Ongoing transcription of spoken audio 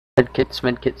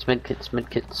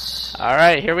Medkits.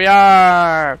 Alright, here we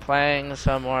are, playing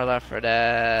some more Left 4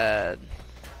 Dead.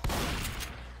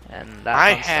 And that's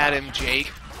I had him,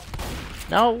 Jake.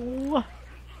 No!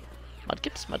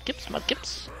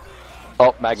 Mudkips.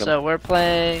 Oh, Magnum. So we're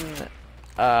playing,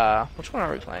 which one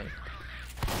are we playing?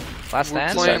 Last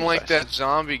Stand? We're playing like that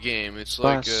zombie game. It's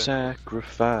like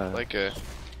sacrifice. like a...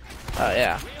 Oh,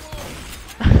 yeah.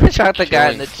 I shot the guy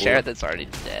in the Killing chair that's already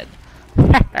dead.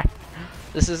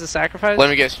 This is a sacrifice? Let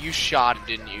me guess, you shot him,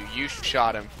 didn't you? You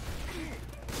shot him.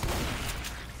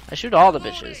 I shoot all the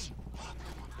bitches.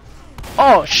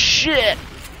 Oh, shit!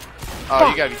 Oh,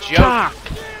 Fuck, you gotta be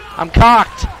joking. I'm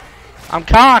cocked!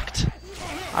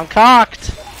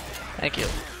 Thank you.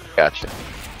 Gotcha.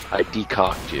 I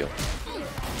decocked you.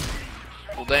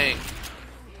 Well, dang.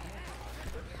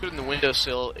 Put it in the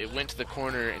windowsill, it went to the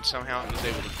corner, and somehow it was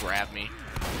able to grab me.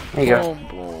 There you go. Boom,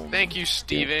 boom. Thank you,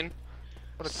 Steven.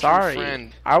 What a Sorry, true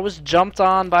friend. I was jumped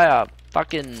on by a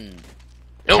fucking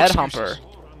No head excuses. humper.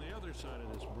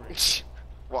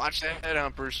 Watch that head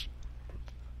humpers.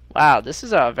 Wow, this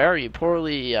is a very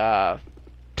poorly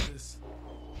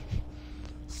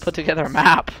put together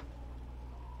map.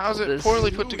 How's it This-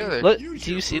 poorly put together? Look, do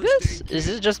you see this? Is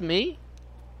it just me?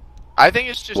 I think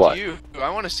it's just What? you. I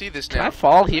want to see this Can I now.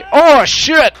 fall here? Oh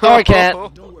shit! No, I can't.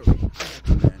 Help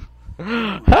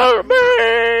me!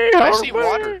 I see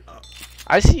water.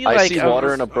 I see like I see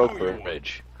water in a broken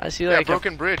bridge. I see Yeah, like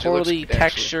broken a bridge. It looks poorly good, actually.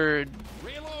 textured.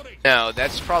 No,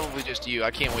 that's probably just you.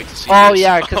 I can't wait to see Oh this.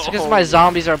 yeah, because my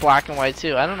zombies are black and white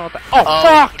too. I don't know what that. Oh, Oh,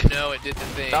 fuck! no, it did the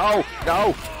thing. No!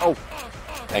 Oh!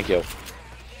 Thank you.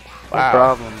 Wow.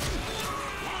 problem.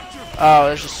 Oh,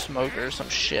 there's a smoker or some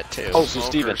shit too. Oh, so Smoker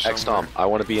Steven, somewhere. XDOM, I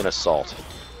want to be an assault.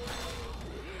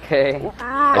 Okay. I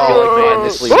feel like man,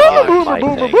 this leads on my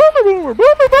thing.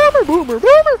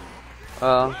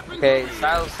 Okay,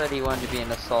 Silas said he wanted to be an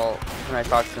assault when I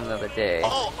talked to him the other day.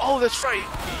 Oh, that's right.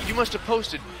 You must have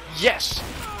posted. Yes,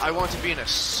 I want to be an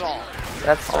assault.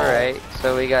 That's alright.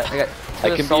 So we got two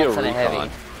I can be a assaults and a recon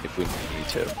heavy. if we need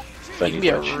to. If I You can need be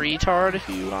a to. retard if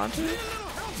you want to.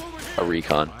 A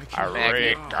recon. A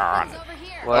Magnet. recon.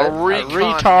 What? A recon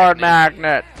Retard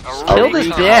magnet. A Kill this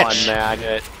recon bitch.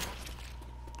 magnet.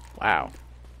 Wow.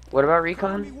 What about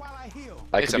recon?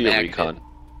 I It's could a be a magnet. recon.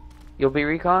 You'll be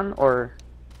recon or?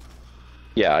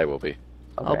 Yeah, I will be.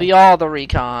 I'll be all the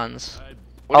recons.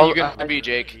 What are Oh, you gonna be,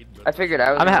 Jake? I figured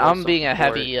I was. I'm being a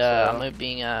heavy. So. I'm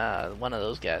being one of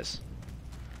those guys.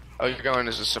 Oh, you're going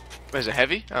as a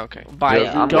heavy? Oh, okay. By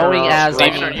Yeah, I'm going going as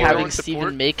Steven, are you having going Steven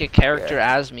support? make a character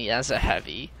as me as a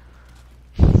heavy.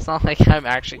 It's not like I'm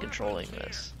actually controlling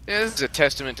this. Yeah, this is a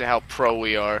testament to how pro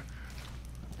we are.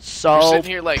 So We're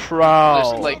sitting here like pro.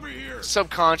 just, like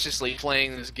subconsciously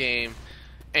playing this game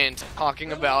and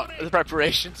talking about the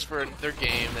preparations for another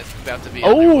game that's about to be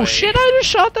Oh underway. shit! I just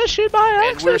shot that shit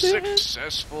by And we're accident.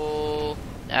 successful.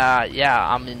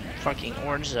 Yeah, I'm in fucking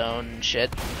orange zone and shit.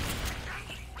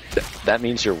 That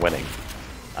means you're winning.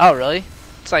 Oh really?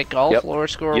 It's like golf, Yep. lower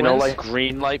score You know, wins? like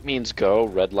green light means go,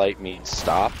 red light means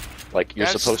stop. Like you're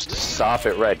That's- supposed to stop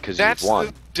at red because That's you've won.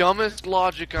 the dumbest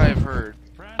logic I've heard.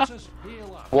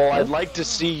 Well, I'd like to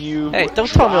see you. Hey, don't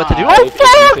tell me what to do. try Oh, if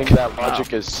fuck! You think that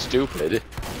logic is stupid?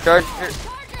 Charger.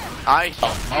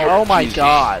 Oh my Jesus.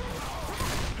 god.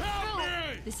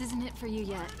 This isn't it for you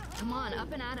yet. Come on,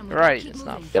 up and at him. Right, it's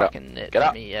not Get up. fucking it Get for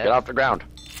up. me yet. Get off the ground.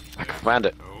 I command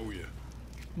it.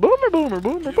 Boomer.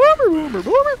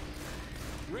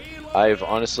 I've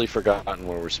honestly forgotten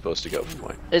where we're supposed to go from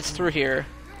point. It's through here.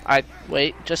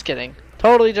 Wait, just kidding.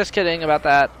 Totally just kidding about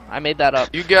that. I made that up.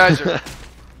 You guys are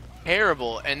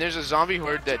terrible, and there's a zombie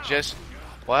horde that just...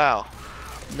 Wow.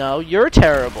 No, you're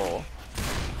terrible.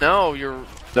 No, you're...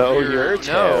 No, you're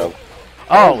terrible. Oh,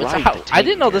 Oh, it's right, a the I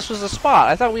didn't know team this was a spot.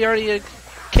 I thought we already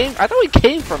came. I thought we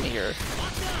came from here.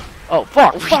 Oh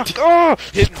fuck! Fuck! Oh,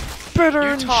 Hidden. spitter You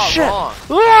and taught shit. wrong.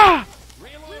 Ah!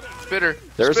 Spitter.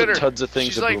 There's Spitter. tons of things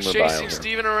She's to like boomer chasing bio.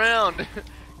 Steven around.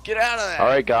 Get out of that. All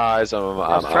right, guys. I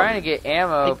was trying to get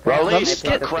ammo. Hey, but release I the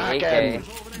picked up the Kraken.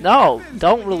 AK. No,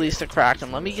 don't release the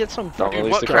Kraken. Let me get some Don't fucking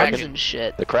release the guns Kraken. and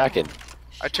shit. the Kraken.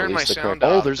 I turned my Release the sound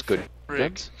Kraken. off. Oh, there's good Frig.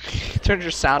 guns. Turn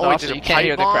your sound Oh, wait, off so there's a you can't pipe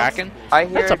hear the bomb? Kraken. I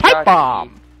hear That's a pipe Jockey.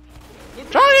 bomb.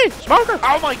 Johnny, smoker.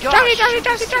 Oh my gosh! Johnny. Smoker.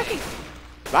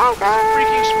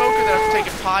 Freaking smoker that I'm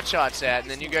taking pot shots at,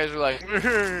 and then you guys are like...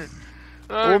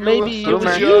 Or maybe it was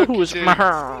Boomer you who was. dude. Watch No,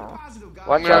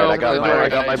 out! I got my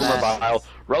guys. boomer bio.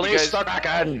 Release guys- the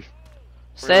Kraken.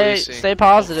 Releasing. Stay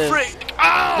positive. Frick!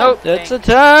 Oh! Nope. It's a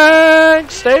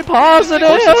tank. Stay positive.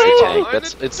 Of course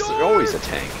it's a tank. It's always a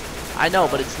tank. I know,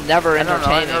 but it's never I don't know. I've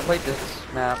entertaining. never played this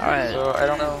map, Alright. so I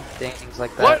don't know things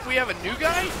like that. What? We have a new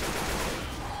guy?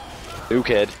 New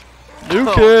kid. New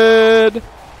Oh. kid.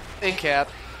 In cap.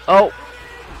 Oh.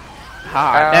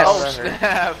 Ah, Oh, that's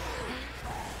snap.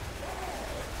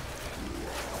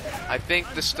 I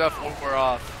think the stuff won't wear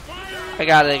off. I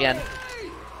got it again.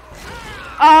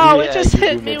 Oh, it Yeah, just you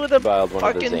hit me with a filed one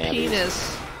of the fucking zombies.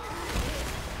 penis.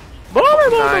 Bomber,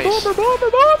 bomber, Nice. bomber,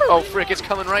 bomber, bomber. Oh, frick, it's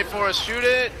coming right for us. Shoot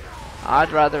it.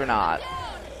 I'd rather not.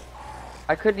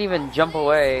 I couldn't even jump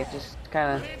away. Just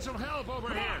kind of.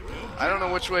 I don't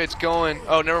know which way it's going.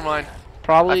 Oh, never mind.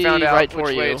 Probably I found out right which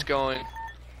for way you. it's going.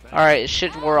 Alright,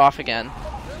 shit wore off again.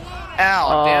 Ow,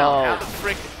 Oh. down. How the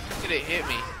frick did it hit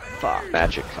me? Fuck.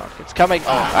 Magic. Fuck. It's coming.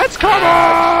 Oh. It's coming!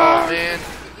 Oh, man.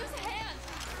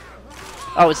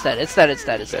 Oh, it's dead. It's dead. It's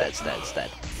dead. It's dead. It's dead. It's dead.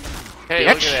 Hey,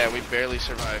 look Bitch. at that. We barely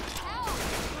survived.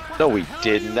 No, we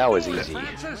didn't. That was easy. God.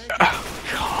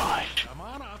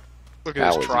 Look That at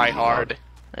this was try easy. hard.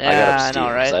 Yeah, I got I upstairs.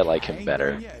 know, right? I like him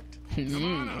better.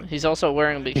 He's also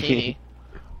wearing a bikini.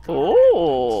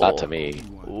 Oh. Not to me.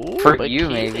 Ooh, For you,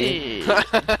 bikini.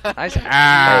 Yeah, Nice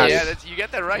ass. you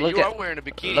got that right. Look You at- are wearing a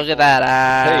bikini. Look at that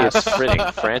Hey, ass. it's fitting.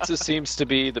 Francis seems to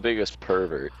be the biggest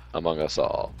pervert among us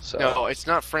all. So No, it's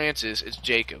not Francis. It's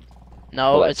Jacob.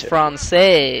 No, Well, it's that's it.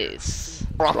 Francis.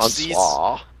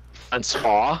 Francois.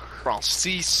 Francois. This This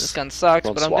Francis. gun sucks,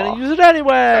 but I'm Francois. gonna use it Gotta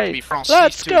anyway. be Francis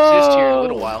Let's to exist here in a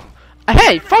little go. while.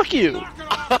 Hey, fuck you.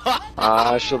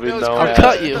 I shall be That was known I'll as.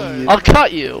 cut you. I'll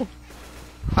cut you.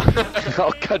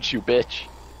 I'll cut you, bitch.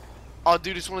 Oh,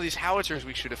 dude, it's one of these howitzers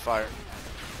we should have fired.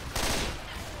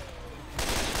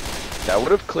 That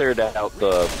would have cleared out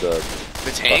the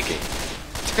The tank?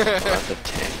 fucking- not the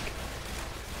tank.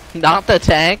 Not the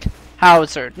tank.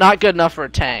 Howitzer. Not good enough for a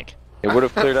tank. It would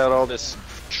have cleared out all this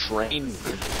train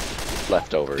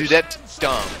leftovers. Dude, that's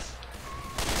dumb.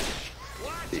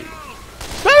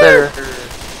 There.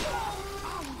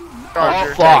 Oh,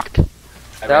 Charger. fuck.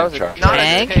 That was a Charger. Not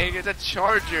Tank? a tank, it's a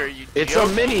charger, you It's joke.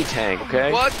 a mini tank,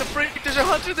 okay? What the freak? There's a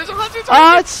hunter, there's a hunter!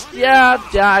 Oh, it's yeah,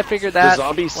 I figured The that.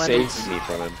 zombie when saved it's- me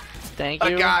from him. Thank I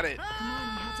you. got it. Come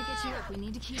on, we have to get you up. We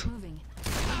need to keep moving.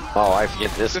 Oh, I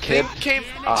forget this The kid. thing came.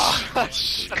 Ah.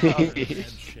 Shut up.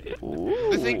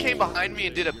 The thing came behind me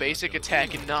and did a basic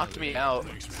attack and knocked me out.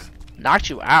 Knocked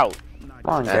you out. Come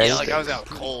on, That's Yeah, guys. like I was out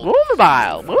cold. Boomer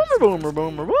bile. Boomer, boomer,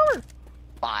 boomer, boomer.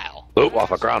 Bile. Loop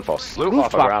off of ground forces. Loop Loop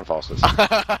off of off. ground forces.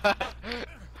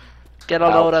 Get a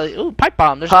load of. Ooh, pipe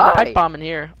bomb. There's Hi. a pipe bomb in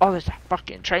here. Oh, there's a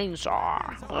fucking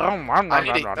chainsaw. I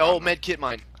need it. Oh, medkit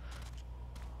mine.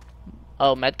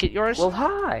 Oh, medkit yours? Well,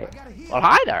 hi. Well,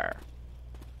 hi there.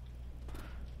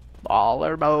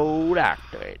 Baller mode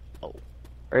activate. Oh,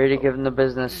 Ready to give him the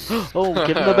business. oh,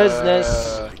 give him the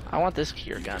business. I want this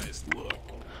cure gun.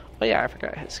 Oh yeah, I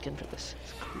forgot I had skin for this.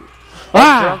 It's cool. Your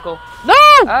Ah! uncle. No!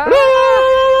 Ah! No!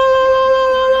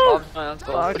 Bob's my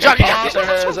uncle. Okay. Johnny, It's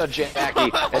a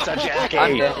Jackie. It's a I'm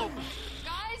Jackie. dead.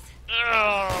 Guys,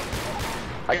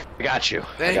 I got you. I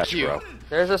Thank got you, you. bro.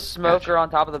 There's a smoker on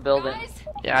top of the building. guys.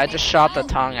 Yeah, I just shot the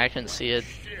tongue. I couldn't see it.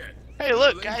 Hey,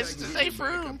 look, guys, it's a safe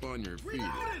room.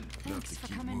 Thanks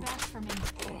for coming back for me.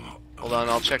 Hold on,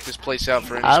 I'll check this place out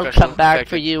for any I'll special come back effect.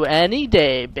 for you any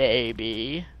day,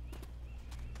 baby.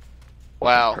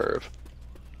 Wow. Perv.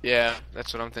 Yeah,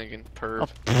 that's what I'm thinking. Perv.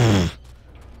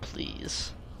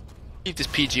 Please. Keep this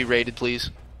PG rated, please.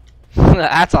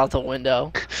 That's out the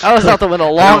window. That was out the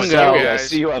window long So, ago. guys. I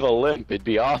see you have a limp. It'd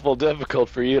be awful difficult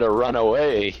for you to run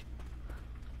away.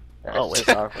 Oh, wait.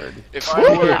 That's awkward. If I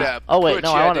were to Oh wait, put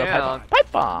no, ya I wanted a down,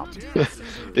 pipe bomb.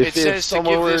 If says to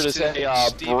someone give were this to to say,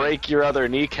 Steven. break your other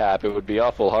kneecap, it would be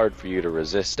awful hard for you to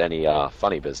resist any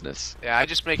funny business. Yeah, I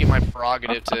just make it my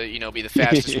prerogative to, be the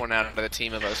fastest one out of the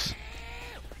team of us.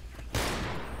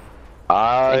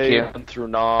 I Thank you. went through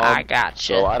Nom, I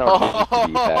gotcha. so I don't need to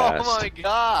be Oh fast. my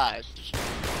gosh!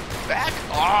 Back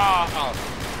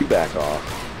off! You back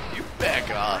off. You back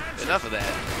off! Enough of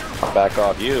that. I'll back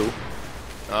off you.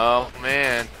 Oh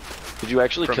man! Did you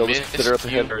actually kill this critter up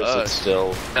ahead, or is it Promiscuous.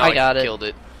 still... No, I got it. Killed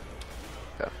it.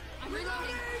 Okay. I'm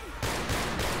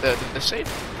reloading. The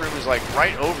safe room is like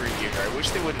right over here. I wish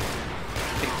they wouldn't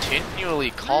continually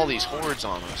call these hordes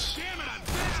on us.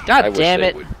 I God wish damn they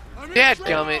it. would.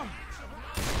 Dadgummit!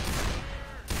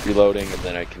 Reloading, and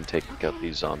then I can take out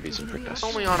these zombies and progress. It's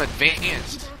only on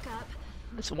advanced. Back up.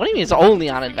 So what do you mean it's only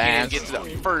on You can't advanced? get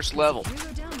to the first level. We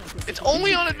go down like this. It's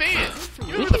only on advanced. You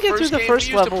We remember can get through the game first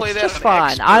we used to level play that just on fine.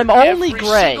 expert I'm only every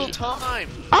gray. single time.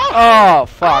 Oh,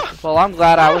 fuck. Well, I'm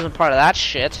glad I wasn't part of that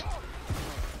shit.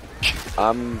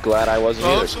 I'm glad I wasn't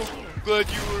Oh, I'm either. so glad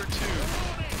you were too.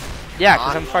 Yeah,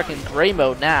 because I'm fucking gray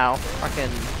mode now. Fucking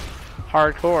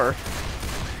hardcore.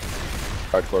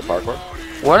 Hardcore parkour.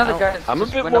 One of the Oh. guys. I'm a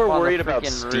just bit went up more on the worried about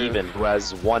freaking roof. Steven, who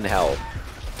has 1 health.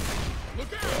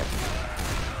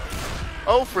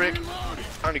 Oh frick!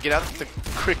 Time to get out the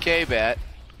croquet bat.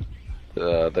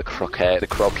 The croquet bat.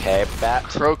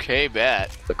 Croquet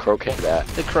bat. The croquet bat.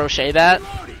 The crochet bat.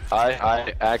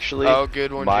 I actually. Oh,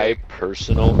 good one, My Jake.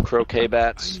 personal croquet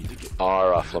bats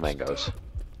are flamingos.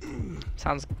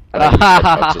 Sounds. I don't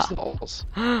touch his balls.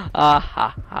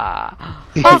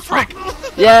 Oh frick!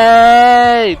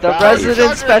 Yay! The Wow, resident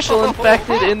you're- special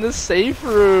infected in the safe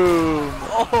room.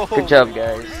 Oh, Good job,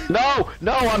 guys. No,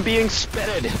 I'm being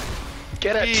spitted.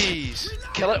 Get it. Jeez.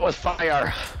 Kill it with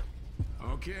fire.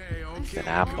 Okay. An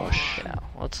ambush. Yeah,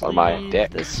 let's Or my leave dick.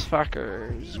 this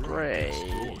fucker's gray.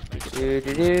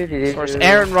 Of Of course,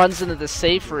 Aaron runs into the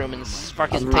safe room and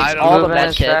fucking I'm takes don't all know the moving med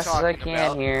as kits. fast as I Talking can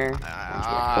about- here.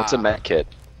 What's a med kit?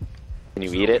 Can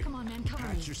you eat it? Come on, man, cover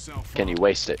me. Can you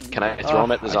waste it? Can I throw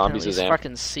them at the I can zombies at as least ammo?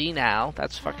 fucking see now.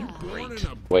 That's fucking great.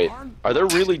 Wait, are there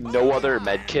really no other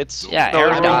med kits? Yeah, No, there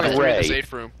Aaron were got only it. 3 in the Gray.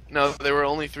 safe room. No, there were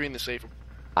only 3 in the safe room.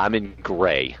 I'm in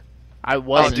gray. I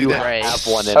was do that. gray. Have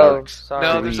one in Oh, our... sorry.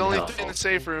 No, there's only No. 3 in the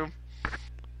safe room.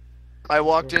 I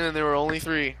walked in and there were only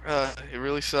 3. It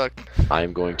really sucked.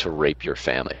 I'm going to rape your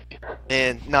family.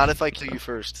 And not if I kill you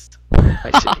first.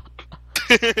 I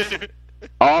see.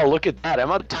 Oh, look at that.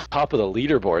 I'm on top of the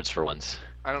leaderboards for once.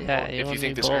 I don't Yeah, know you if you and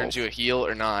think me this earns both. you a heal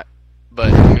or not,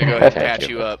 but I'm gonna go ahead and Thank patch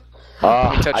you. you up.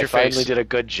 Oh, touch I your finally face. did a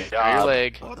good Your job.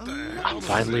 leg. I'm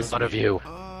finally one of you.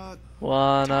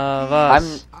 One of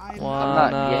us. One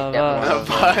not of yet us. one.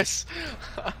 Of us.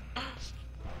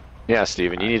 Yeah,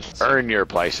 Steven, you need to earn your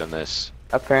place in this.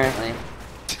 Apparently.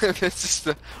 This is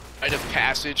the rite of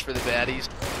passage for the baddies.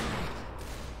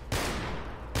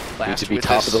 You need to be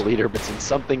top of the leader, but since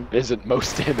something isn't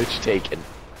most damage taken.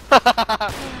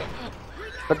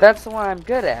 But that's the one I'm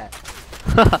good at.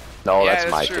 No, Yeah,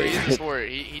 that's my true. He's favorite. for it.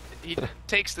 He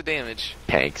takes the damage.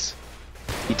 Tanks.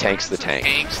 He tanks the tank.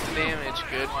 Tanks the damage.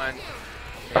 Good one.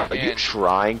 Are you And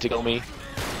trying to kill me?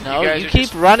 No, guys you are keep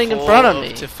just running in full front of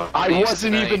me. I Funnies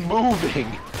wasn't tonight. even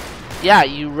moving. Yeah,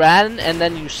 you ran and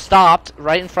then you stopped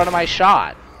right in front of my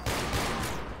shot.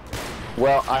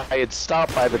 Well, I had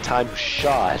stopped by the time you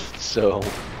shot, so...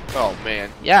 Oh man.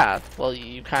 Yeah, well,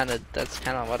 you kind of, that's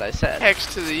kind of what I said.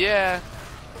 Hex to the yeah.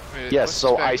 Wait, Yes, what's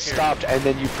so back I here? stopped and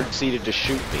then you proceeded to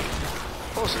shoot me.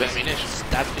 Close of ammunition.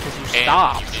 That's because you And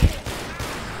stopped.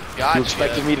 Gotcha. You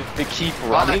expected me to keep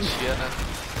running? Gotcha.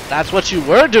 That's what you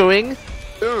were doing.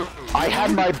 Ooh. I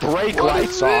had my brake What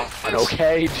lights is on, this?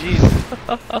 okay? Jesus.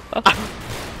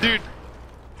 Dude,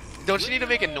 don't you need to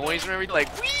make a noise whenever you're like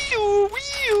wee-oo,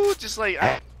 wee-oo, just like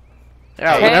Yeah,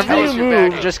 Hey, whenever tell you us your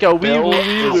move, back. just go wee Bill woo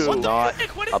wee is woo. not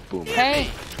What is- a boomer. Hey,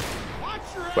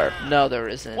 Where? No, there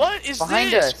isn't. What is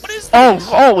Behind this? us. What is this?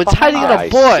 Oh, it's hiding in I a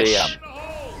see bush. 'em.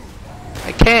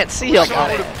 I can't see him. Someone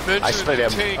would've mentioned I split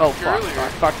him. the tank Oh, fuck, earlier.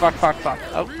 fuck.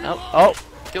 Oh, no. Oh,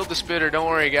 Killed the spitter. Don't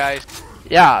worry, guys.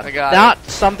 yeah. I got Not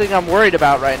something I'm worried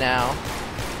about right now.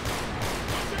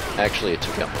 Actually, it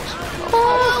took out most of my health.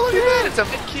 Oh, look at that! It's a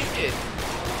mid kid.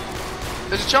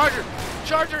 There's a charger.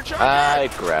 Charger. I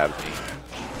grabbed me.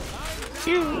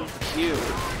 Pew, pew.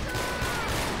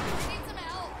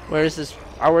 Where's this?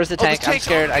 Oh, where's the the tank? I'm tank's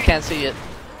scared. on I can't see it.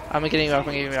 I'm getting you up.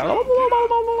 I'm getting you up.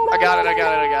 I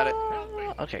got it.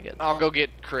 Okay, good. I'll go get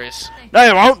Chris. No,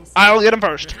 you won't. I'll get him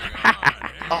first.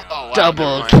 Oh, wow, Double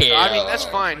never mind. kill. I mean, that's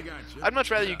fine. I'd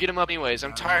much rather you get him up anyways.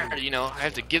 I'm tired, I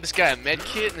have to give this guy a med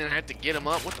kit, and then I have to get him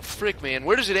up. What the frick, man?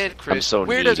 Where does it end, Chris? I'm so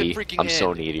Where needy. does it freaking I'm end?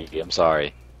 so needy. I'm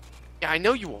sorry. Yeah, I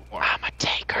know you are. I'm a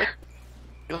tanker.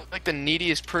 You're like the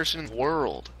neediest person in the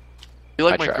world. You're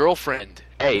like I my try. girlfriend.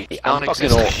 Hey, I'm fucking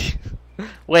Non-existent. old.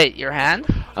 Wait, your hand?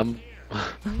 I'm...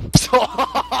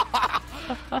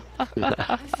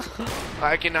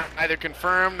 I can neither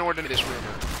confirm nor deny this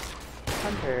rumor.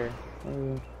 Hunter.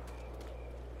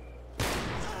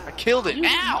 I killed it. Oh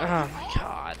Ow! my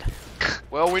god.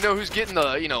 Well, we know who's getting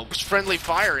the, friendly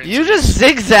fire. You just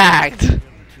zigzagged.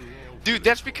 Dude,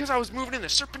 that's because I was moving in a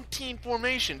serpentine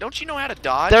formation. Don't you know how to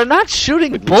dodge? They're not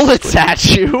shooting bullets at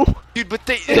you. Dude, but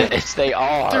they... Yes, they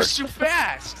are. They're so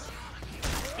fast!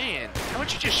 Man, how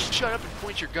about you just shut up and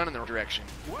point your gun in the right direction?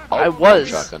 I was.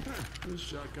 Shotgun.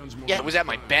 Yeah, it was at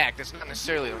my back. That's not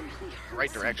necessarily the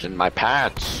right direction. In my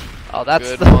pants. Oh, that's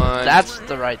Good the one. that's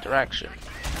the right direction.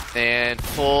 And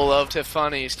full of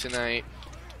Tiffany's tonight.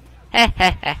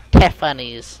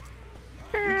 Tiffany's.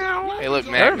 Hey, look,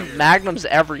 There are Magnum. magnums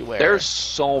everywhere. There's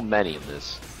so many in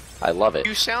this. I love it.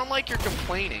 You sound like you're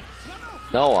complaining.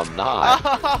 No, I'm not.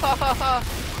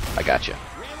 I got you.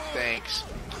 Thanks.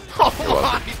 Oh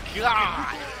my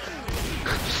god!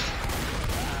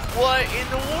 What in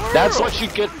the world? That's what you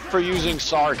get for using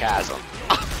sarcasm.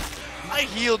 I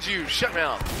healed you. Shut your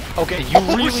mouth. Okay, you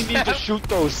Oh, really need to snap. shoot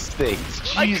those things.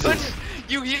 I Jesus. couldn't.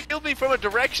 You healed me from a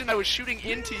direction I was shooting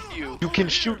into you. You can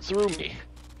shoot through me.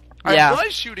 Yeah. I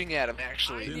was shooting at him,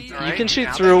 actually. You can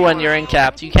shoot through when you're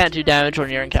incapped. You can't do damage when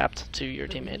you're incapped to your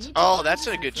teammates. Oh, that's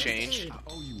a good change.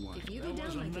 If you go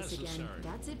down like this again,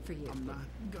 that's it for you.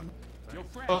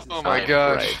 Oh my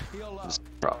gosh.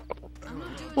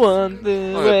 One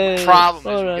thing way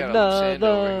Problem is or we got a send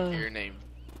over another. here named,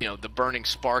 the Burning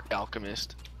Spark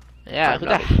Alchemist. Yeah, I'm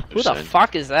not who the 100%.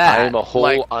 fuck is I that? am a whole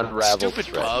Like, unraveled stupid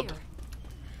thread.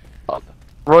 pub.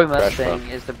 Roy Fresh Mustang bro.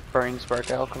 is the Burning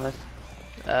Spark Alchemist.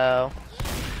 Oh,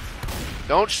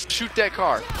 Don't shoot that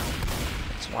car.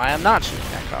 that's why I'm not shooting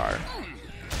that car.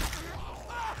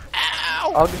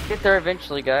 Ow! I'll just get there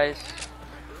eventually, guys.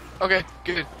 Okay,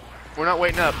 good. We're not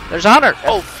waiting up. There's a hunter.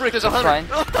 Oh, frick, there's a That's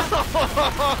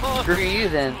hunter. Screw you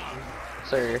then,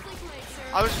 sir.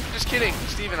 I was just kidding.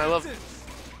 Steven, I love it.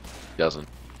 Doesn't.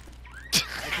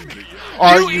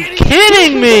 Are you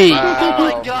kidding me? Oh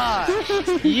my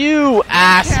gosh. You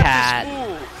asshat.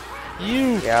 Fool.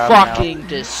 You Yeah, fucking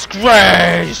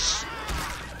disgrace.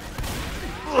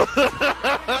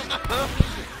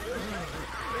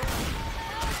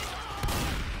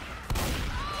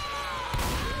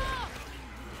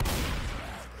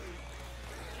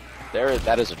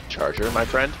 That is a charger, my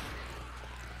friend.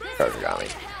 Charger got me.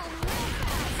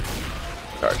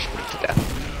 Charged me to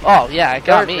death. Oh yeah, it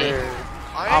got me.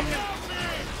 I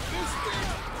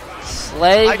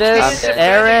Slay I this, can't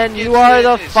Aaron. get You are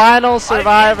the this. final I'm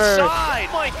survivor. inside.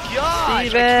 Oh my gosh.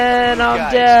 Steven, I'm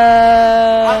I'm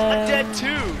dead. dead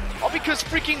too. All because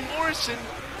freaking Morrison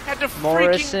had to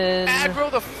Morrison, freaking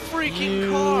aggro the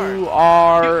freaking car. You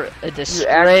are a You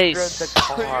disgrace. aggroed the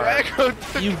car.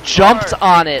 aggroed the You jumped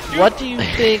car. on it. What do you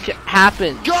think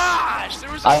happened? Gosh,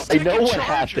 there was a I freaking know what charger.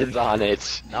 happens on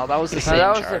it. No, that was the No, same that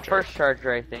was charger. the first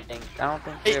charger, I think. I don't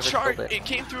think they It ever charged. killed it. It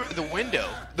came through the window.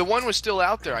 The one was still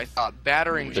out there. I thought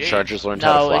battering. The Jake. chargers learned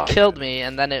how to No, fly. it killed me,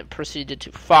 and then it proceeded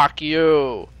to fuck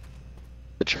you.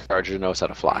 The charger knows how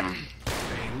to fly.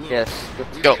 Yes,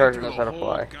 the Go. charger knows how to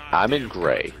fly. I'm in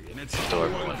gray.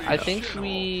 I think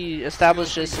we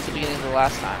established this at the beginning of the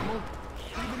last time.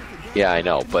 Yeah, I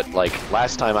know, but like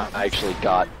last time I actually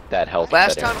got that health.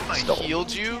 Last that time Aaron I stole.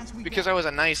 healed you because I was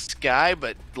a nice guy,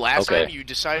 but last Okay. time you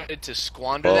decided to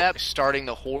squander Well, that starting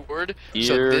the horde. So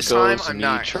Here this time goes I'm me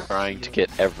not. trying to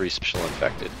get every special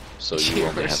infected, so you You're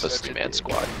only have a such a 3-man dick.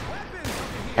 squad.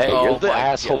 Hey, Oh you're the my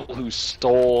asshole who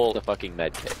stole the fucking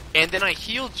medkit. And then I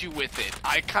healed you with it.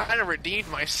 I kind of redeemed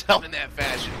myself in that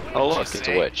fashion. Oh Wouldn't look, you it's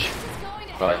say? a witch.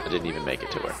 Well, I didn't even make it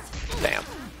to her. Damn.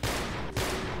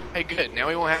 Hey, good. Now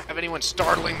we won't have anyone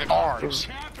startling the cars.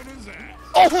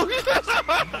 Oh!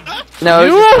 No,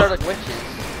 You- it's just sort of like witches.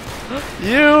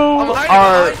 You I'm hiding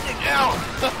are. behind it now.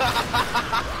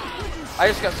 I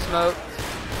just got smoked.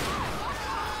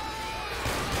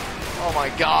 Oh my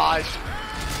gosh.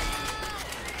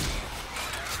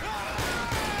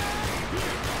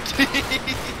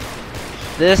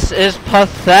 This is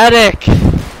pathetic.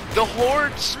 The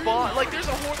horde spawn. Like, there's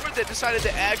a horde that decided to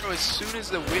aggro as soon as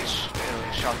the witch.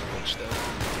 Oh, shot the witch though.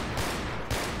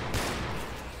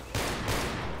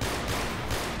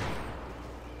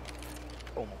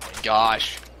 Oh my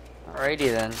gosh. Alrighty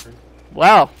then.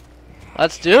 Well,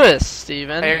 let's do this,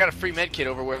 Steven. Hey, I got a free med kit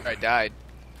over where I died.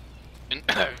 And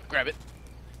grab it.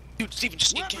 Dude, Steven,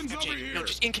 just in-cap it. No,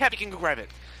 just in-cap, you can go grab it.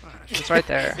 It's right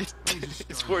there.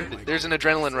 It's worth it. There's an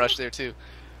adrenaline rush there, too.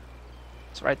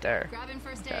 It's right there. Grabbing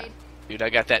first aid. Dude, I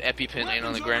got that EpiPen laying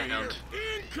on the ground.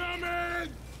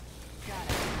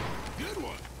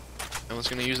 No one's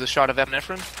gonna use the shot of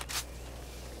epinephrine?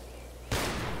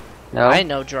 No. I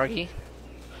know, druggy.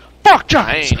 Fuck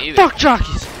jockeys! ain't either. Fuck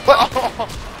jockeys!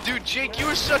 Oh, dude, Jake, you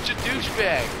were such a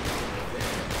douchebag.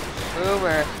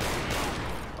 Boomer.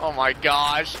 Oh my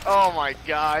gosh. Oh my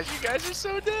gosh. You guys are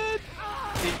so dead.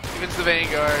 Steven's the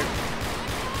Vanguard.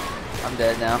 I'm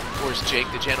dead now. Of course,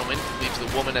 Jake, the gentleman, leaves the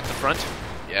woman at the front.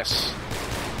 Yes.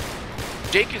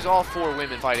 Jake is all for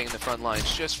women fighting in the front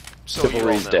lines, just so you all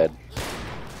Chivalry's know. dead.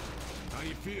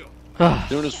 wow. As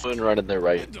soon as women run in their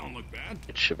right,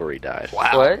 chivalry dies.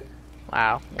 Wow. What?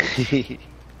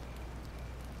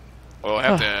 Well, I'll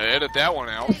have to edit that one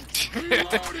out.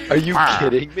 Are you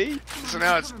kidding me? So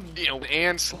now it's,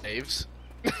 and slaves.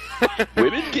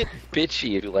 Women get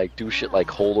bitchy if you like do shit like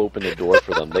hold open the door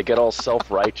for them. They get all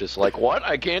self-righteous, like, what?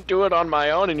 I can't do it on my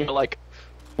own, and you're like,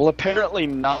 well, apparently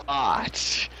not.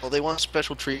 Well, they want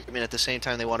special treatment at the same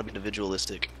time they want to be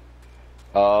individualistic.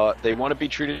 They want to be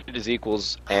treated as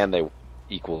equals, and they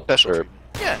equal Special or treatment.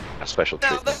 Yeah. a special Now,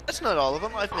 treatment. that's not all of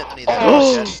them. I've met many that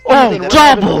Oh, are yes. oh, We're having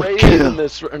double a rave kill. in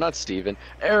this, or not Steven.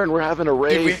 Aaron, we're having a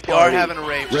rave Dude, we party. are having a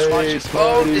rave. Just watch Rave this.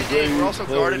 Oh, party, today we're also rave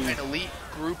guarded by party. an elite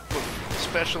group of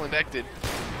special infected.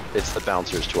 It's the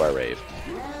bouncers to our rave.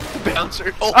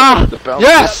 Bouncer. Oh, Ah! The bouncers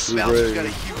Yes! to Bouncer's got a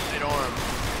rave. huge right arm.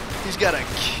 He's got a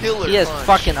killer He is punch.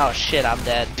 fucking. Oh shit, I'm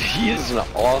dead. He is an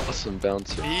awesome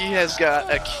bouncer. He has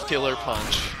got a killer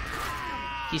punch.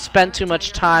 He spent too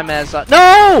much time as a.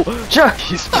 No!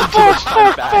 He spent too much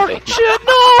time battling. Shit,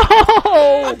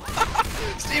 no!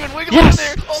 Steven, wiggle Yes! in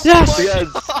there! Oh Yes! my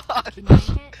Yes! god!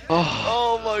 Oh,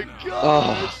 Oh my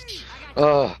god!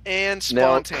 oh. And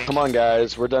Now, Spontank. come on,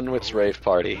 guys. We're done with this rave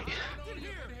party. I was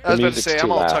The about to music's say, too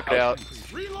I'm all loud. tucked out.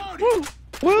 Woo!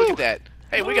 Look at that.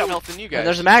 Hey, we got health than you guys. And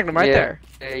there's a Magnum right Yeah. there.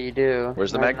 Yeah, you do.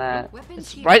 Where's the More Magnum? than that.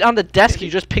 Weapons here. Right on the desk you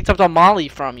just picked up the Molly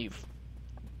from, you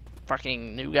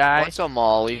fucking new guy. What's a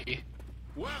Molly?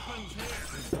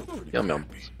 Yum yum.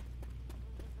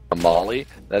 A Molly?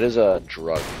 That is a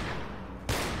drug.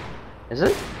 Is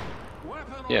it?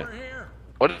 Yeah.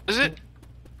 What is it?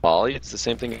 Molly? It's the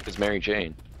same thing as Mary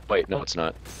Jane. Wait, no, it's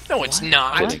not. No, it's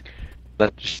not. Kidding.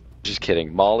 That's just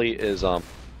kidding. Molly is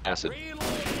acid.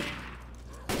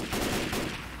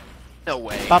 No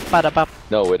way. Bop bada bop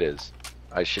No, it is.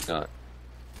 I should not.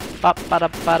 bop bada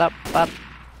bada bop.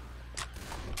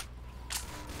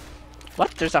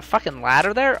 What? There's a fucking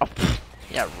ladder there? Oh, pfft.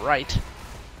 Yeah, right.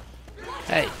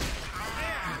 Hey.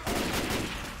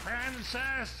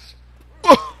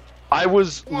 I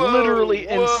was literally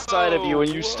whoa. inside of you,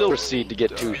 and you still proceed to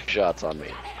get 2 shots on me.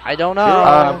 I don't know.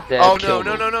 I'm dead. Oh no, Kill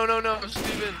no, me. no, no, no, no,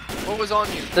 Steven. What was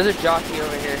on you? There's a jockey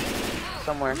over here.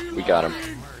 Somewhere. We got him.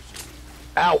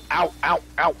 Ow, ow, ow,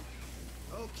 ow.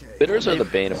 Bitters are the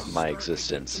bane of my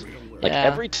existence. Like, Yeah.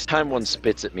 every time one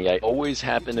spits at me, I always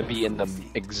happen to be in the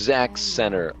exact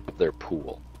center of their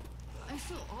pool. I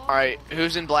feel awful. Alright,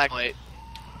 who's in black light?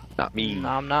 Not me. No,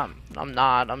 I'm not. I'm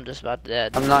not. I'm just about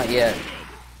dead. I'm not yet.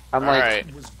 I'm like Alright.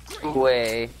 2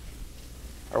 away.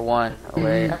 Or 1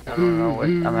 away. I don't know what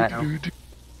I'm at now.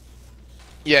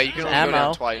 Yeah, you can only go down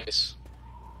Ammo. twice.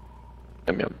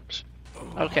 Yum yum.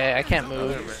 Okay, I can't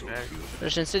move.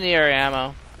 There's incendiary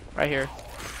ammo. Right here.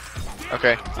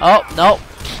 Okay. Oh, no.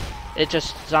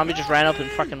 Zombie just ran up and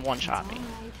fucking one-shot me.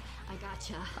 I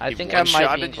gotcha. I He think I might be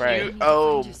one-shotted gray. you?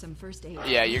 Oh. Find you some first aid.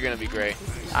 Yeah, you're gonna be gray.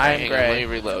 I am Hang on, let me gray.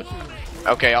 reload.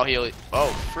 Okay, I'll heal it. Oh,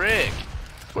 frick.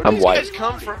 Where I'm did these white. guys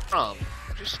come from?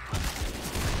 Just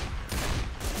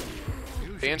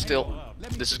stand still.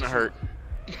 This is gonna hurt.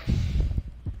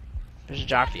 There's a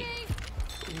jockey.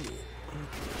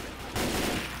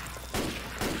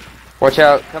 Watch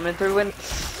out. Coming through wind.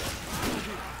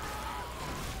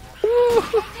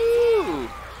 Woo-hoo-hoo.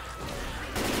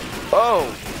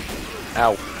 Oh,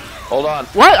 Ow. Hold on.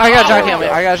 What? I got a jockey on me.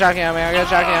 I got a jockey on me. I got a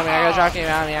jockey on me. I got a jockey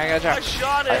on me. I got a I jockey.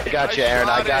 shot it. I got you, Aaron.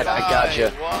 I got you.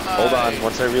 Hold on.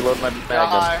 Once I reload my magnum,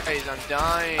 Guys, I'm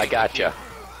dying. I got you.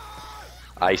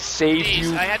 I saved Jeez,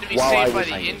 you I had to be while I saved by was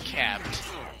the hanging. incapped.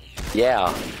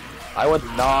 Yeah. I would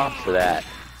not for that.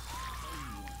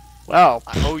 Well,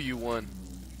 I owe you one.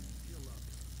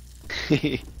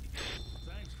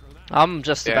 I'm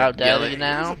just Yeah, about yell dead it.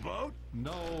 now.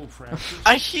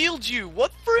 I healed you.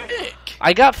 What frick?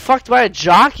 I got fucked by a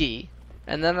jockey.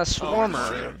 And then a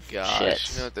swarmer. of Gosh,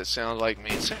 shit. you know what that sounds like,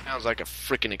 man? It sounds like a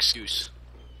freaking excuse.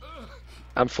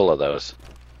 I'm full of those.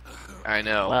 I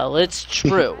know. Well, it's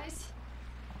true. Guys,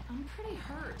 I'm pretty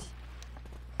hurt.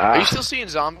 Are you Ah, still seeing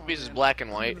zombies as black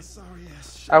and white?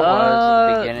 I was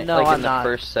at the beginning. no, like I'm in the not.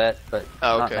 first set, but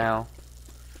Oh, not okay. now.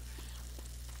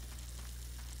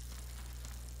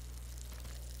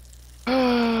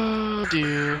 Oh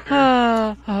dear.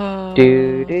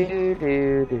 Do do do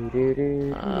do do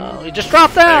do. He just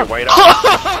dropped down. wait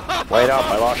up. Wait up.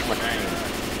 I lost my name.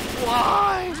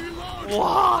 Why?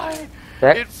 Why?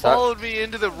 That It sucks. followed me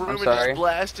into the room and sorry. just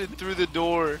blasted through the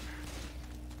door.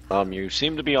 You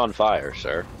seem to be on fire,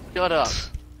 sir. Shut up.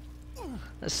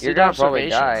 You're gonna probably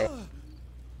die.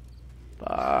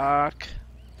 Fuck.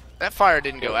 That fire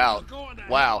didn't go out.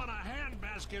 Wow.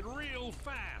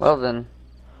 Well then.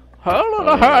 Hold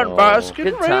on a handbasket Good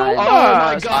real time. Oh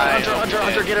my fast. God.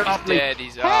 Hunter, get it off me. Dead.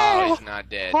 He's not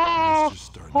dead.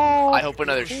 I hope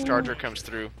another charger comes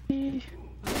through.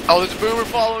 Oh, there's a boomer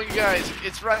following you guys.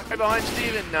 It's right behind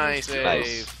Steven. Nice save.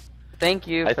 Nice. Thank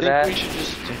you I for think that. we should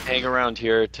just hang around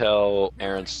here till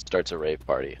Aaron starts a rave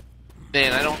party.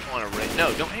 Man, I don't want to raid.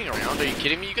 No, don't hang around. Are you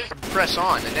kidding me? You gotta press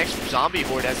on. The next zombie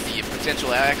horde has the potential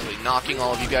of actually knocking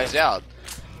all of you guys out.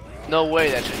 No way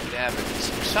that should happen.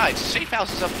 Besides, safe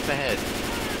house is up ahead.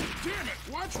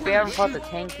 We haven't fought the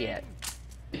tank yet.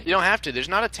 You don't have to. There's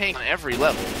not a tank on every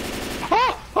level.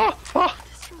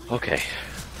 Okay.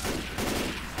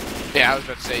 Yeah, I was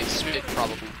about to say, Spit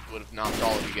probably would have knocked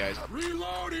all of you guys.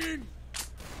 Reloading.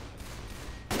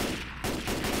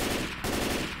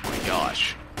 Oh my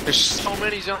gosh. There's so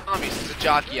many zombies. There's a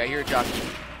jockey. I hear a jockey.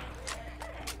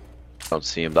 Don't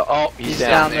see him though. Oh, he's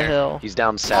down the there. hill. He's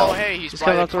down south. Oh, hey, he's He's by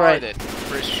coming the up the car right. that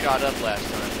Chris shot up last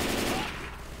time.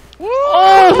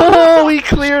 Oh, he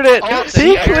cleared it. Oh,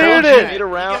 He I cleared told you. it. Meet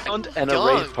around and a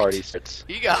dunked. rave party starts.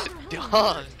 He got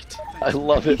dunked. I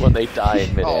love it when they die in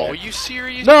midair. Oh, are you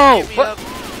serious? No, You hit me what? up?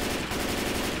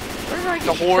 Where did I It's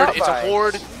get a horde. shot It's a by?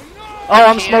 horde. Oh,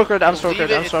 I'm can't smokered. I'm believe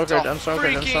smokered. it. I'm It's smokered. a I'm smokered.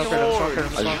 I'm freaking smokered. I'm horde. smokered. I'm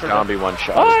A smokered. zombie one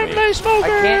shot I'm me. a smoker. I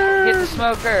can't hit the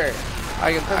smoker.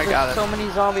 I can. I There's got it. so many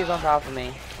zombies on top of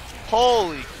me.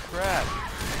 Holy crap!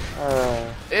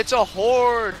 It's a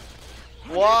horde.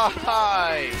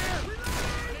 Why?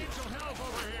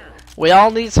 We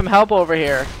all need some help over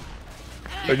here.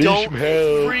 You need don't some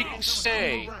help. freaking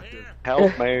say.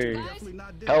 Help me.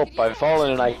 Help, I've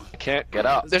fallen and I can't get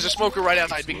up. There's a smoker right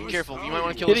outside. Be careful. You might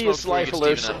want to kill the Hideous smoker life before you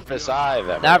alert get Steven up. surface I've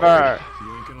ever Never. heard.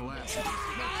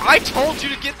 I told you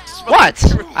to get the smoker.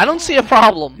 What? I don't see a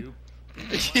problem.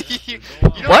 you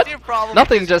don't What? see a problem.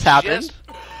 Nothing because just happened. Just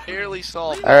barely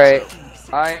solved. Alright.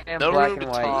 I am No black room to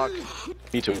and white. talk.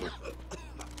 Me too.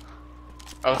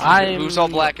 Oh, I'm- who's all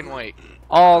black and white?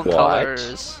 All What?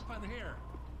 colors.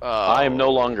 I am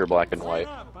no longer black and white.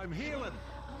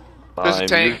 There's a I'm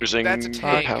tank. using That's a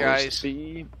tank, power guys.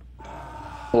 speed.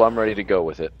 Well, I'm ready to go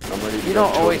with it. I'm ready to You go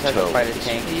don't always have to toe-to-toe. fight a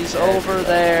tank. He's over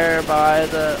there by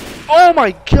the. Oh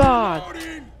my god!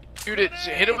 Shoot it.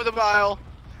 Hit it with a bile.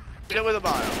 Hit it with a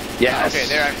bile. Yes. Okay,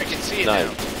 there. I can see it Nice.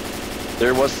 now.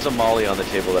 There was some molly on the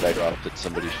table that I dropped that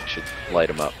somebody should light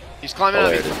him up. He's climbing Oh, up.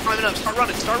 there He's it is. climbing up. Start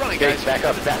running, Okay, guys. back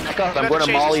up, back up. You I'm gotta going to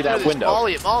chase molly us through that this. window.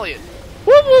 Molly it.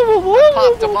 Woo woo woo woo!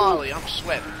 Pop the molly. I'm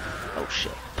sweating. Oh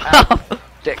shit.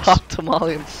 Dicks. Pop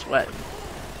tamale and sweat.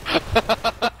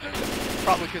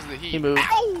 Probably because of the heat. He moved.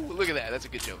 Ow! Look at that. That's a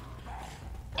good joke.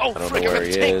 Oh, I don't frick, know I got where the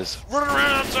he tank. is. Running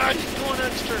around outside. He's going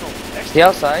external. Is he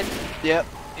outside? Yep.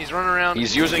 He's running around.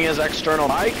 He's using his external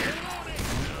mic.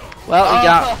 Well, he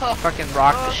got fucking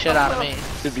rocked the shit out of me.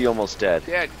 Should be almost dead.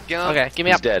 Yeah, gun. Okay, give me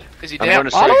He's up. dead. Is he I'm dead? going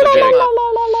to save the Jake.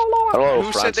 Hello,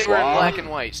 Who said they were in Francois. black and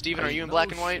white? Steven, are you in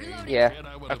black and white? Yeah.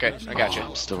 Okay, I got you.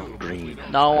 I'm still in green.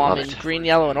 No, I'm Love in it. green,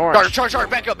 yellow, and orange. Charge,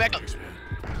 back up.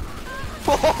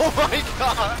 Oh my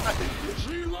god!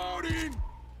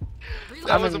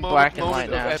 That I'm was in a black and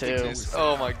moment white of now, too. epicness.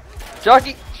 Oh my.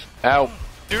 Jockey! Ow.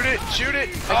 Shoot it!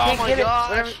 I Oh can't my get it.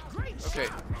 gosh! Okay.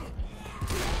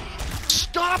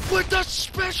 Stop with the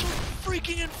special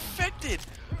freaking infected!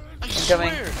 I Incoming.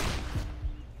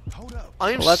 swear!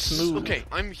 I'm Let's move. Okay,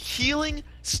 I'm healing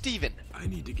Steven. I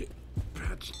need to get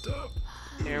patched up.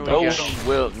 There we No,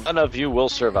 go. none of you will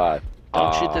survive.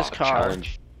 Don't shoot this car.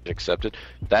 Challenge accepted.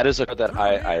 That is a car that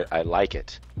I like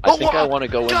it. I think I want to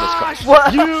go in this car. Gosh!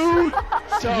 What? You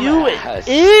You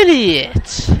idiot!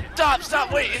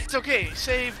 Stop, wait, it's okay,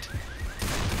 saved.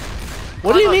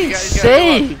 What do you Climb up, mean gotta go up.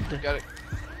 saved? Got it.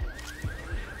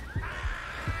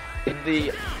 In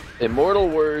the immortal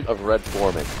word of Red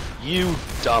Foreman, you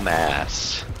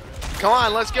dumbass. Come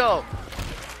on, let's go.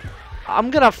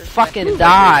 I'm gonna fucking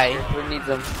die. Who needs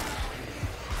them?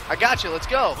 I got you, let's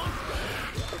go.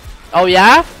 Oh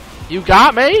yeah? You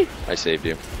got me? I saved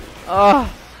you. Ugh.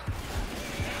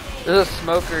 There's a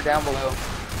smoker down below.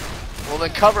 Well then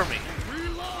cover me.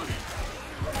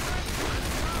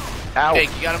 Ow. Jake,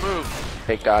 you gotta move.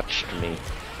 They gotched me.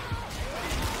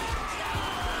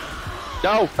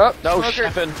 No! Oh, No,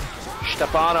 smoker.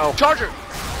 Stefano. Charger!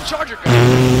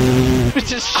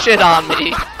 Just shit on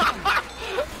me.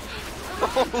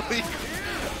 Holy.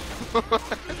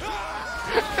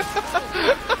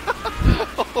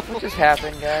 What just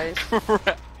happened, guys?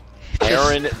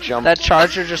 Aaron jumped. That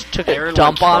charger just took a Aaron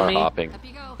dump went on car me. hopping. Up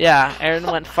you go. Yeah, Aaron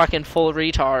went fucking full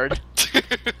retard.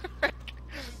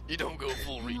 You don't go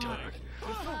full retard.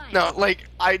 Fine. No, like,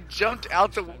 I jumped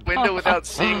out the window without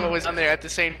seeing what was on there at the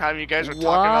same time you guys were talking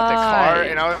about the car, Why?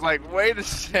 and I was like, wait a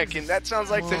second, that sounds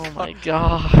like the Oh car. my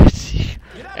god.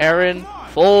 Aaron,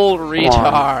 full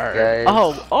retard. guys.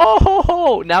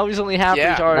 Oh, now he's only half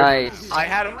Yeah. retard. Nice. I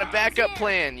had a backup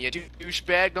plan, you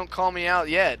douchebag, don't call me out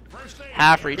yet.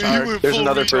 Half retard. There's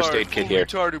another first aid kit here.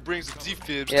 Retard who brings the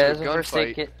defibs Yeah, to there's a a first aid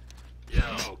gunfight. kit.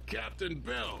 Yo, Captain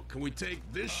Bell, can we take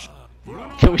this?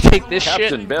 Can we take this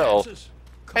Captain shit? Bill.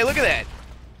 Hey, look at that.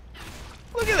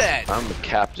 Look at that. I'm the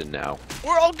captain now.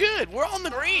 We're all good. We're on the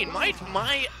green. My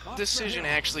decision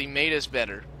actually made us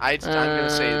better. I'm gonna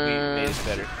say we made us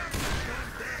better.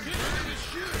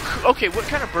 Okay, what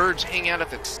kind of birds hang out at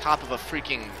the top of a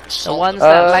freaking The salt? ones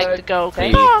that Uh, like to go.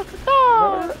 thank caw, you.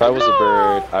 caw, If I was a caw.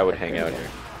 bird, I would hang out here.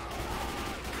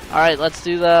 All right, let's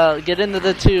do the get into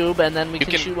the tube, and then we You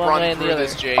can can shoot one run way and through the other.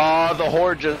 this, Jake. Oh, the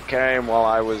horde just came while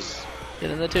I was.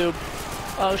 Get in the tube.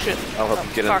 Oh shit. I'll help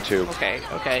you get in the tube. Okay,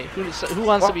 okay. Who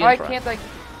wants to be in Why front? can't I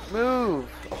move?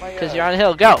 Because you're on a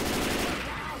hill. Go.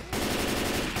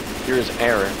 Here's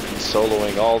Aaron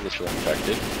soloing all the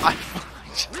infected.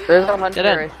 There's a hunter.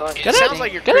 Get in. It sounds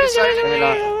like you're criticizing in.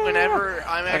 me whenever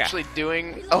I'm actually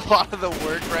doing a lot of the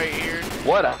work right here.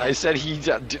 What? I said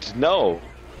no.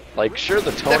 Like, sure,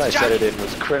 the tone I said it in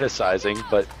was criticizing,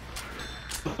 but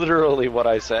literally what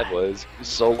I said was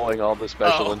soloing all the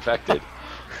special infected.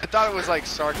 I thought it was like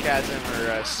sarcasm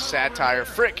or satire.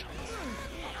 Frick!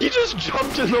 He just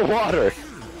jumped in the water.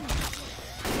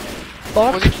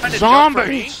 Fuck Was he trying to jump for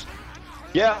me? zombies.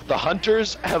 Yeah, the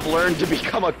hunters have learned to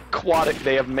become aquatic.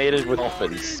 They have mated with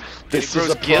dolphins. This It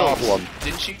is a grows gills. problem.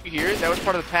 Didn't you hear it? That was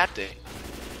part of the pat day.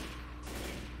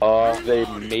 They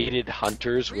mated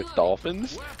hunters with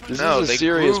dolphins? This No, is a they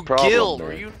serious grew problem. gills. man.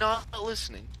 Were you not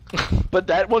listening? But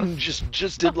that one just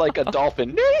did like a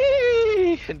dolphin.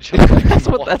 And just like That's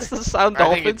what. That's the sound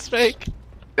I think dolphins it's- make.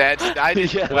 I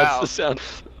did. Yeah, Wow. that's the sound.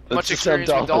 That's Much the sound experience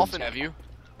with dolphins. dolphin have you?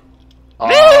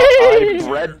 I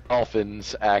bred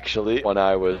dolphins actually when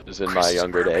I was in my Chris is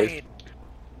younger days.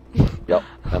 Yep,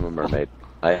 I'm a mermaid.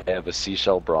 I have a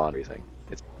seashell bra and everything.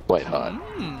 It's quite hot.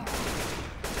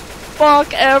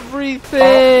 Fuck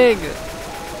everything.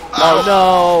 Oh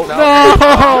no!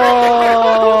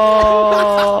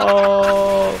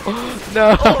 No!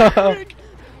 No!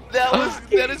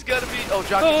 That has got to be. Oh,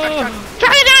 Johnny!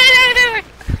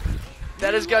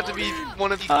 That has got to be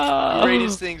one of the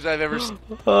greatest things I've ever seen.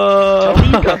 Tell me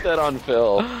you got that on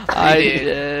film. I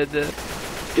did.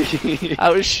 I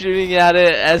was shooting at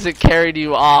it as it carried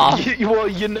you off. Well,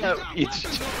 you know,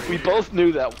 we both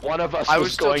knew that one of us I was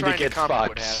was still going to trying to get comment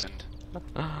what fucked.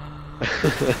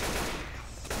 happened.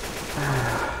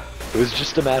 It was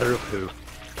just a matter of who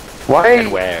Why?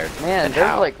 and where. Man, and they're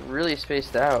how. like really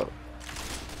spaced out.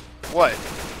 What?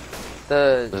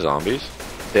 The The zombies.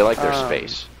 They like their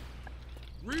space.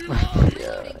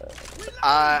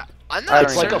 I'm not.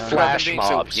 It's like a concerned about flash them being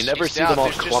mob. So You never spaced see out. them all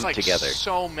There's just, clumped like, together.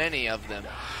 So many of them.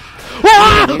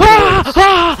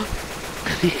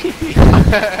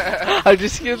 I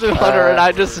just give the hunter and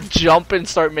I just jump and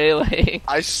start meleeing.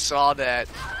 I saw that.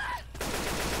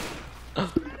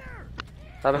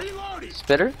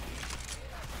 spitter?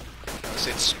 I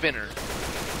said spinner.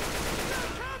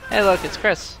 Hey, look, it's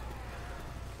Chris.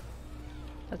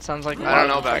 That sounds like I don't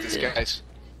know about this, infected. guys.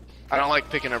 I don't like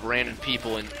picking up random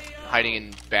people and hiding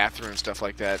in bathrooms and stuff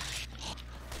like that.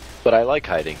 But I like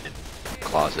hiding in the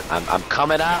closet. I'm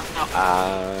coming out.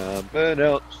 I'm coming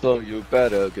out, so you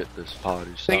better get this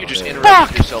party started. I think you just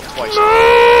interrupted yourself twice.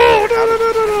 How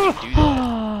did you do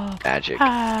that? Magic.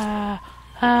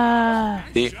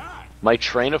 See, my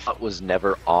train of thought was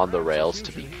never on the rails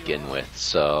to begin with,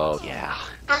 so yeah.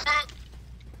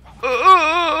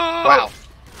 Wow.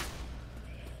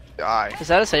 Die. Is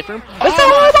that a safe room?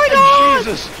 Oh my God!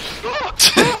 Jesus!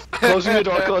 Closing the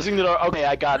door. Closing the door. Okay,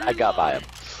 I got by him.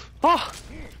 Oh,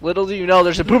 little do you know,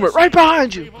 there's a boomer right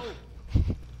behind you.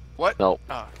 What? No,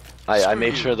 Oh. I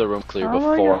made sure the room cleared Oh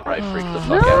my before God. I freaked the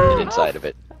fuck out inside of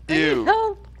it. Ew.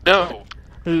 No. No.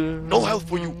 No health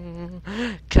for you.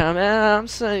 Come out,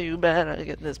 so you better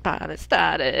get this party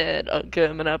started. I'm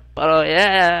coming up, oh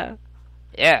yeah.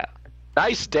 Yeah.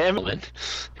 Nice damage.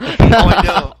 Oh, I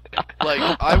know. Like,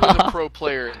 I was a pro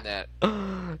player in that.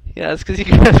 Yeah, it's because you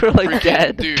guys were like Freaking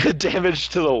dead. dude. Damage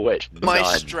to the witch. My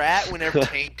None. strat, whenever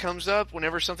tank comes up,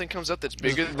 whenever something comes up that's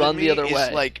bigger than run me, the other is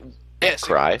way. like, yes,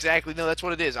 Cry? exactly. No, that's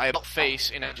what it is. I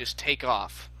face and I just take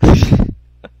off.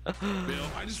 Bill,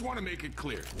 I just want to make it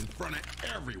clear in front of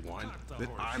everyone that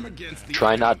I'm against the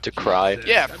Try not to cry. Yeah, Have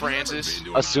you ever Francis. been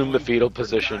to an Assume the island fetal with a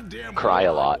position. goddamn Cry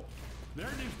a war? lot. They're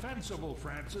defensible,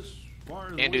 Francis.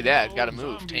 Can't do that. Gotta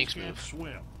move. Tanks move.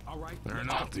 Swim. All right. They're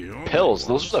not the only Pills.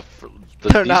 ones. Those are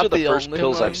They're these not are the the first only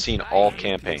pills I've ones. seen all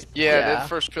campaign. Yeah, Yeah. the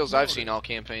first pills I've seen all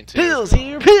campaign too. Pills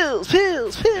here, pills,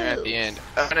 pills, pills. And at the end,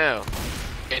 oh no,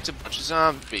 it's a bunch of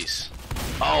zombies.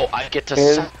 Oh, I get to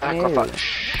Ew. sacrifice.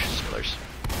 Shh, spoilers.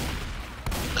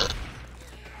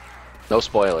 No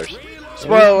spoilers.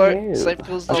 Spoiler. Ew. Same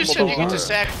pills, You just said you get to Dumbledore.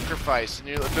 sacrifice, and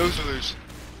you're like, those are those.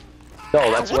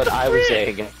 No, that's what I was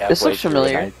saying. This halfway looks through,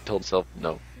 familiar. and I told myself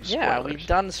no. Yeah, spoilers. we've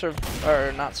done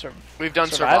or not We've done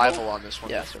Survival? survival on this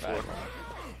one. Yeah, before. survival.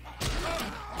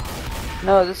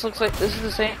 No, this looks like this is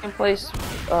the same place.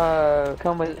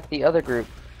 Come with the other group.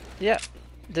 Yeah,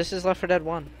 this is Left 4 Dead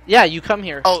 1. Yeah, you come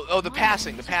here. Oh, the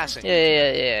passing.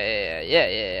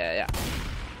 Yeah. Oh,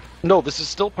 No, this is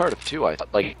still part of 2. I thought,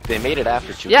 like, they made it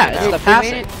after 2. Yeah, came it's out. the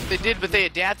passing. They did, but they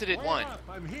adapted it one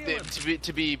I'm here.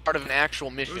 to be part of an actual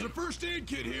There's a mission. first aid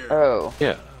kit here. Oh.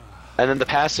 Yeah. And then the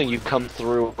passing, you come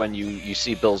through when you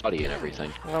see Bill's body and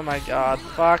everything. Oh my god,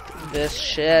 fuck this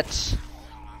shit.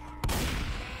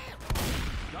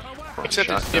 Except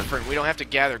it's different. We don't have to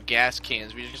gather gas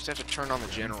cans. We just have to turn on the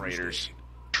generators.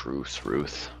 Truth,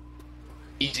 Ruth.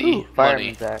 Easy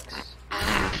money. Fireman's axe.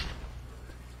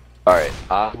 Alright,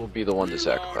 I will be the one to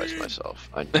sacrifice myself.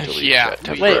 I delete Yeah. that Wait,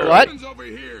 temporarily. what? Weapons over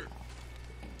here.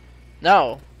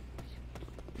 No.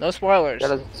 No spoilers.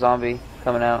 Got a zombie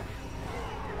coming out.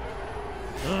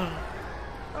 Oh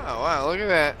wow, look at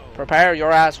that. Prepare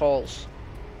your assholes.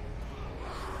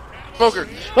 Smoker.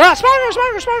 Ah,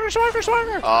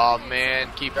 smoker. Oh man,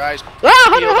 keep your eyes.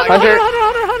 Ah,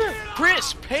 hunter.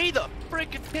 Chris, pay the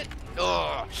freaking pit.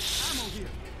 Ugh.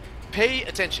 Pay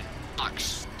attention.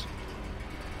 Ox.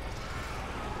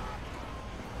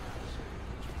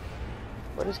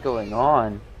 What is going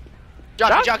on?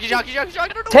 Jockey. I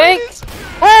don't know Tank! what it is.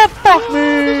 Oh, fuck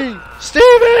me!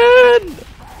 Steven!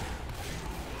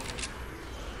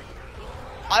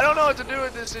 I don't know what to do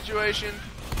with this situation.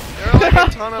 There are like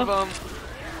a ton of them.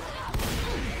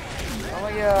 Oh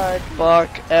my god.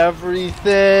 Fuck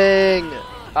everything.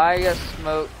 I got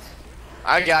smoked.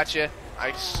 I got you.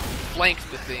 I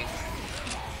flanked the thing.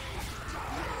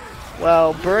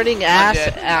 Well, burning ass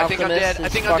I'm dead. I think I'm alchemist dead. is I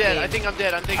think fucking... I'm dead. I think I'm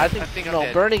dead. I think I'm no,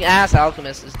 dead. burning ass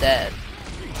alchemist is dead.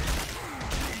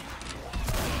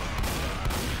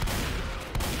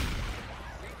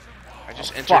 I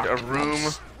just entered Fuck. a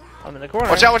room. I'm in the corner.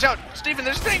 Watch out! Steven,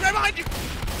 there's a thing right behind you!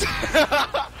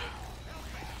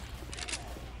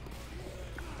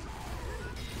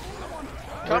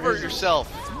 Cover yourself.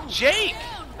 Jake!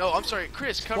 No, I'm sorry,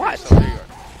 Chris, cover What? yourself. There you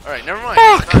are. Alright, never mind.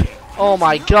 Fuck! Oh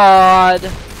my god.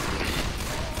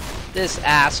 This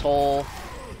asshole.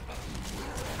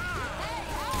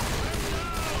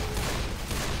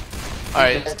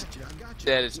 Alright, it's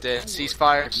dead, it's dead.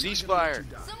 Ceasefire.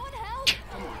 Someone help!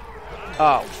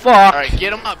 Oh, fuck. Alright,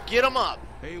 get him up, get him up!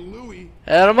 Hey, Louie.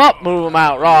 Hit him up, move him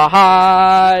out,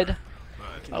 rawhide.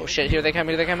 Oh shit, here they come.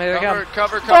 Cover.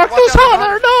 Fuck Watch this out,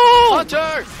 hunter, no!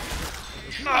 Hunter!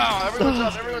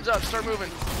 Oh, everyone's up, start moving.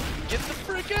 Get the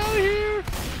frick out of here!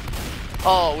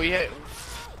 Oh,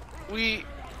 we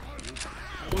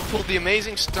pulled the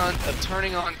amazing stunt of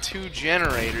turning on 2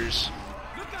 generators.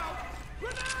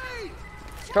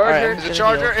 Charger. Alright, There's a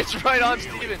charger, it's right on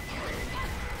Steven.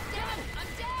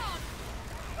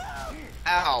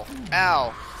 Ow.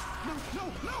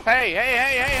 Hey.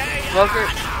 Smoker.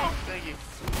 Thank you.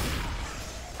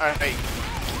 Alright.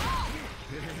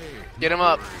 Get him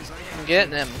up. I'm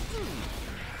getting him.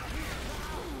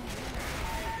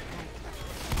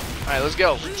 Alright, let's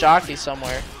go. Jockey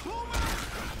somewhere.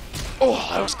 Oh,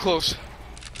 that was close.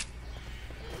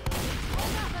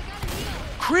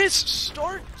 Chris,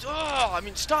 start. Oh, I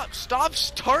mean, stop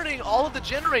starting all of the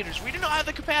generators. We do not have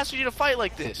the capacity to fight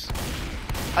like this.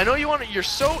 I know you're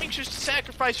so anxious to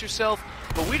sacrifice yourself,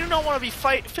 but we do not want to be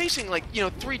facing like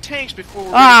 3 tanks before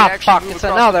we're ready to actually fuck, move it's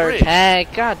across the another bridge.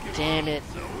 tank. God damn it.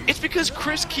 It's because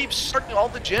Chris keeps starting all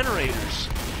the generators.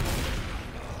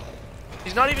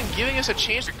 He's not even giving us a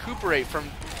chance to recuperate from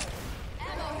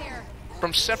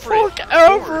separate. Fuck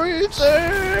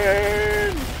everything!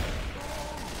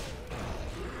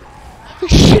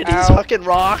 Shit, these Ow. fucking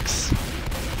rocks.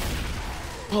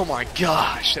 Oh my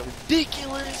gosh, that was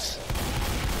ridiculous.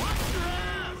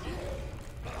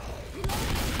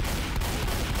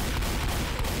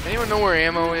 Anyone know where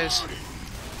ammo is?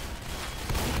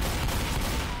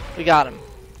 We got him.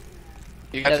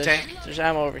 You got the there's, tank? there's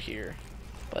ammo over here,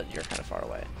 but you're kind of far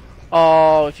away.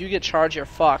 Oh, if you get charged, you're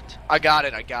fucked. I got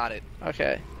it.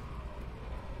 Okay.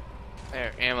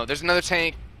 There, ammo. There's another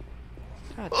tank.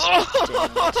 God damn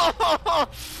it.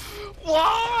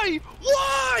 Why?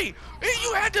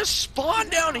 You had to spawn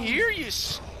down here, you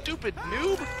stupid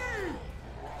noob.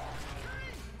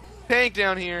 Tank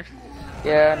down here.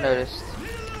 Yeah, I noticed.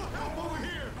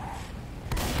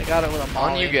 I got it with a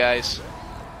molly. On you guys.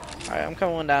 Alright, I'm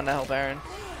coming down to help Aaron.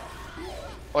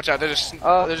 Watch out, there's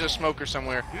a smoker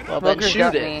somewhere. Well, then Smoker's shoot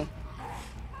got it. me.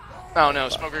 Oh no,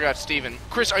 smoker got Steven.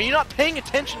 Chris, are you not paying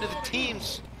attention to the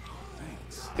teams?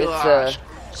 It's Gosh.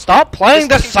 Stop playing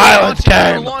the This thing's silence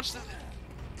gonna game! launch the-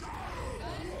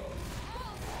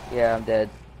 yeah, I'm dead.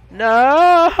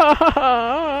 No!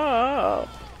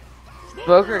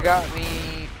 Smoker got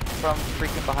me from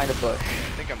freaking behind a bush.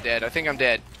 I think I'm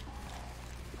dead.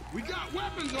 We got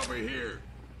weapons over here.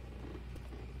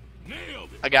 Nailed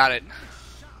it. I got it.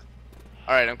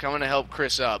 Alright, I'm coming to help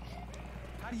Chris up.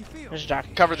 There's a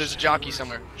jockey. Cover, there's a jockey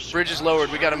somewhere. Bridge is lowered,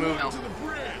 we gotta move now. To the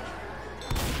bridge.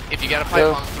 If you got a pipe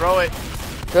Go. bomb, throw it.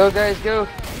 Go, guys, go.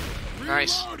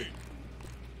 Nice. Reloading.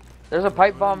 There's a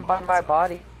pipe bomb by my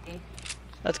body.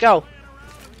 Let's go.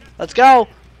 Let's go.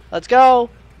 Let's go.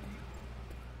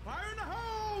 Fire in the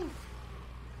hole!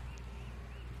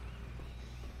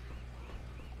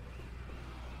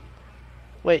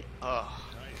 Wait. Oh,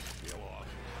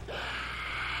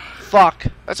 Fuck.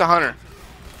 that's a hunter.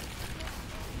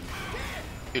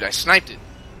 Dude, I sniped it.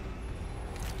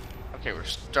 Okay, we're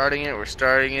starting it. We're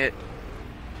starting it.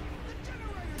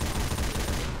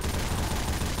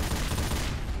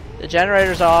 The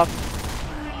generator's off.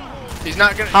 He's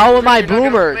not gonna. How am I you're not gonna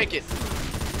boomered? Make it.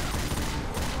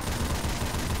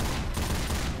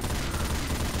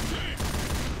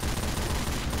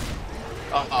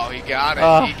 Oh, he got it.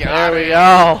 Oh, He got there it. we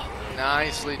go.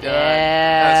 Nicely done.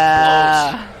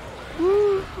 Yeah. That's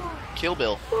close. Kill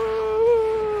Bill.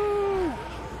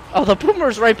 Oh, the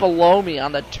boomer's right below me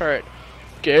on the turret.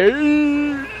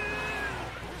 Gay.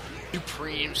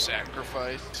 Supreme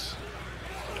sacrifice.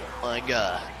 My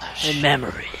God. In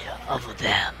memory of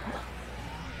them.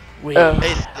 We.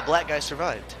 Hey, the black guy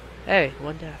survived. Hey,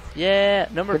 one death. Yeah,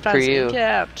 number of Good for times you.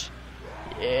 capped.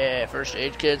 Yeah, first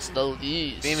aid kits, though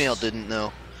these. Female didn't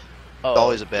know. Oh,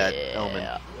 always a bad yeah.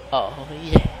 omen. Oh,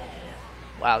 yeah.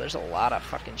 Wow, there's a lot of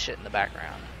fucking shit in the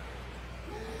background.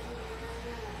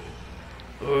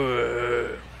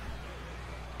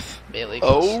 Melee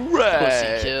kills. Alright.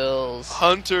 Pussy kills.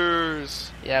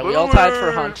 Hunters. Yeah, we all tied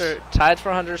for Boomers. tied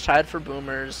for hunters, tied for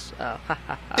boomers. Oh, ha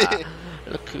ha ha.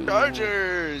 Look cool.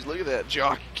 Chargers. Look at that.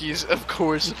 Jockeys, of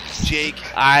course. Jake.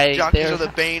 Jockeys they're- are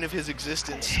the bane of his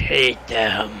existence. hate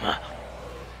them.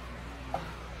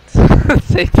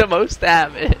 Take the most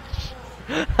damage.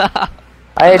 I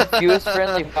had fewest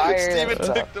friendly fire. Steven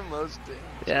so- took the most damage.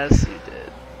 Yes, you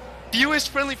did. Fewest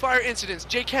friendly fire incidents.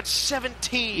 Jake had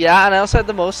 17. Yeah, and I also had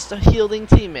the most healing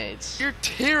teammates. You're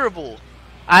terrible.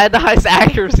 I had the highest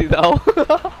accuracy, though.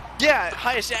 Yeah,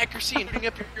 highest accuracy and putting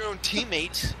up your own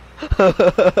teammates.